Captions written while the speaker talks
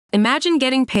Imagine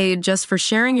getting paid just for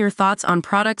sharing your thoughts on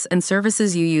products and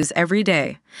services you use every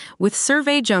day. With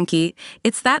Survey Junkie,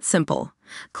 it's that simple.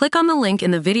 Click on the link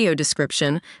in the video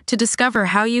description to discover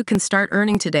how you can start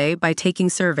earning today by taking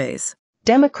surveys.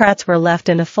 Democrats were left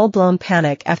in a full-blown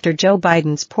panic after Joe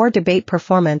Biden's poor debate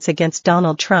performance against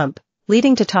Donald Trump,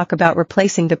 leading to talk about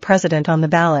replacing the president on the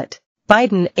ballot.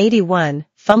 Biden, 81,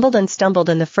 fumbled and stumbled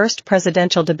in the first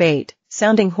presidential debate,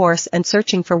 sounding hoarse and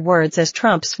searching for words as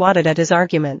Trump swatted at his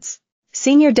arguments.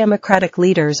 Senior Democratic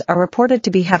leaders are reported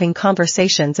to be having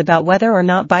conversations about whether or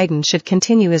not Biden should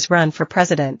continue his run for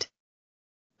president.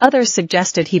 Others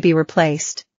suggested he be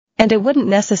replaced. And it wouldn't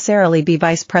necessarily be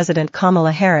Vice President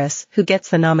Kamala Harris who gets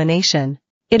the nomination.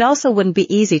 It also wouldn't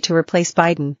be easy to replace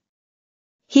Biden.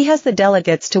 He has the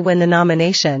delegates to win the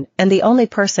nomination, and the only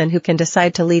person who can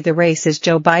decide to leave the race is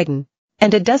Joe Biden.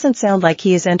 And it doesn't sound like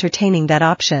he is entertaining that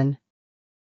option.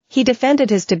 He defended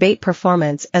his debate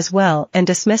performance as well and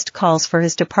dismissed calls for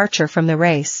his departure from the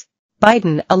race.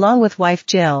 Biden, along with wife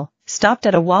Jill, stopped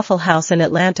at a Waffle House in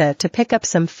Atlanta to pick up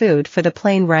some food for the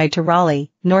plane ride to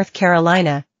Raleigh, North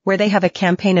Carolina, where they have a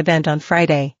campaign event on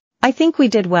Friday. "I think we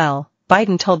did well,"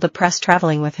 Biden told the press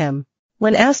traveling with him.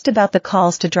 When asked about the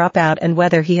calls to drop out and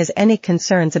whether he has any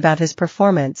concerns about his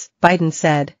performance, Biden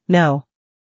said, "No.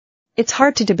 It's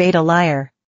hard to debate a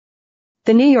liar."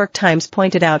 The New York Times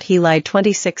pointed out he lied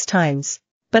 26 times.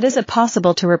 But is it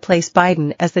possible to replace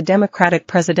Biden as the Democratic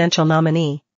presidential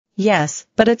nominee? Yes,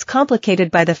 but it's complicated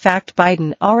by the fact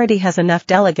Biden already has enough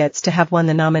delegates to have won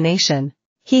the nomination.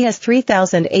 He has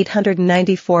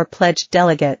 3,894 pledged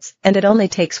delegates, and it only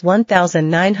takes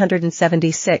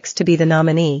 1,976 to be the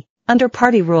nominee. Under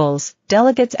party rules,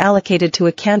 delegates allocated to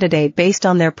a candidate based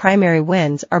on their primary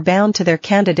wins are bound to their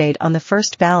candidate on the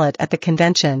first ballot at the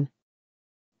convention.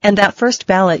 And that first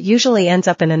ballot usually ends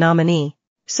up in a nominee.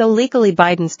 So legally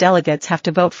Biden's delegates have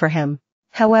to vote for him.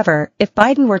 However, if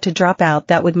Biden were to drop out,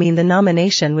 that would mean the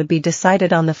nomination would be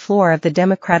decided on the floor of the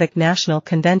Democratic National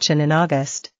Convention in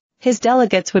August. His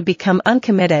delegates would become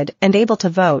uncommitted and able to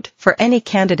vote for any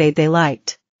candidate they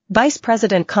liked. Vice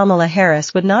President Kamala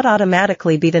Harris would not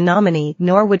automatically be the nominee,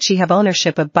 nor would she have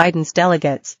ownership of Biden's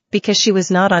delegates, because she was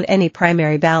not on any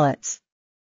primary ballots.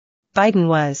 Biden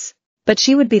was. But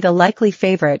she would be the likely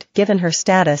favorite given her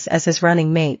status as his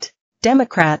running mate.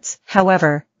 Democrats,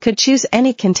 however, could choose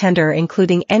any contender,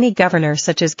 including any governor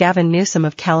such as Gavin Newsom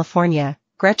of California,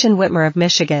 Gretchen Whitmer of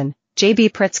Michigan, J.B.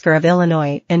 Pritzker of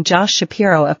Illinois, and Josh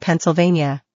Shapiro of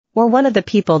Pennsylvania. Or one of the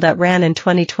people that ran in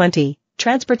 2020,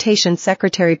 Transportation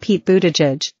Secretary Pete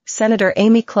Buttigieg, Senator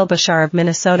Amy Klobuchar of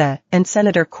Minnesota, and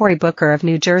Senator Cory Booker of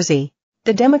New Jersey.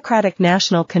 The Democratic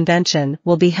National Convention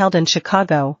will be held in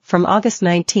Chicago from August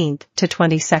 19th to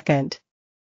 22nd.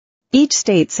 Each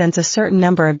state sends a certain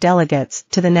number of delegates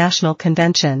to the National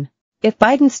Convention. If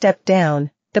Biden stepped down,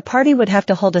 the party would have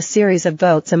to hold a series of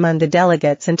votes among the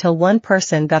delegates until one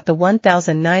person got the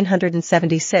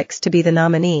 1,976 to be the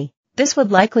nominee. This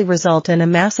would likely result in a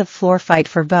massive floor fight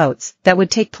for votes that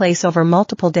would take place over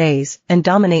multiple days and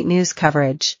dominate news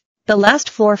coverage. The last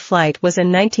floor fight was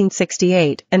in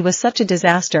 1968 and was such a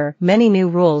disaster, many new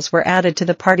rules were added to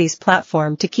the party's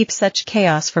platform to keep such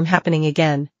chaos from happening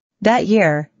again. That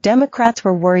year, Democrats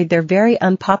were worried their very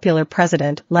unpopular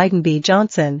president, Lyndon B.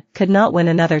 Johnson, could not win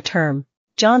another term.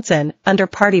 Johnson, under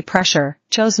party pressure,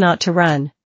 chose not to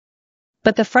run.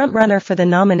 But the front-runner for the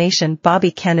nomination,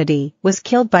 Bobby Kennedy, was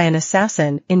killed by an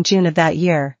assassin in June of that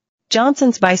year.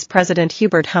 Johnson's Vice President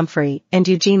Hubert Humphrey and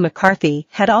Eugene McCarthy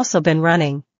had also been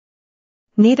running.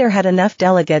 Neither had enough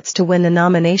delegates to win the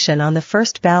nomination on the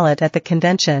first ballot at the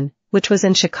convention, which was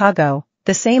in Chicago,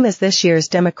 the same as this year's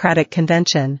Democratic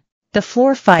convention. The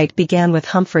floor fight began with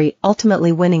Humphrey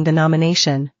ultimately winning the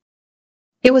nomination.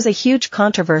 It was a huge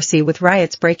controversy with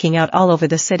riots breaking out all over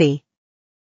the city.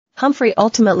 Humphrey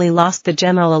ultimately lost the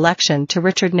general election to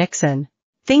Richard Nixon.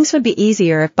 Things would be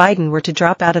easier if Biden were to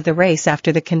drop out of the race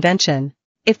after the convention.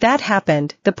 If that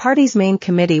happened, the party's main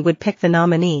committee would pick the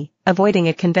nominee, avoiding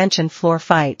a convention floor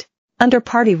fight. Under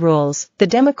party rules, the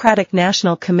Democratic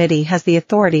National Committee has the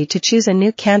authority to choose a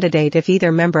new candidate if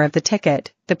either member of the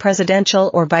ticket, the presidential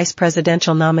or vice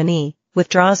presidential nominee,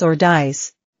 withdraws or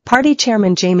dies. Party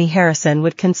Chairman Jamie Harrison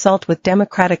would consult with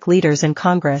Democratic leaders in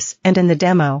Congress and in the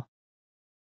demo.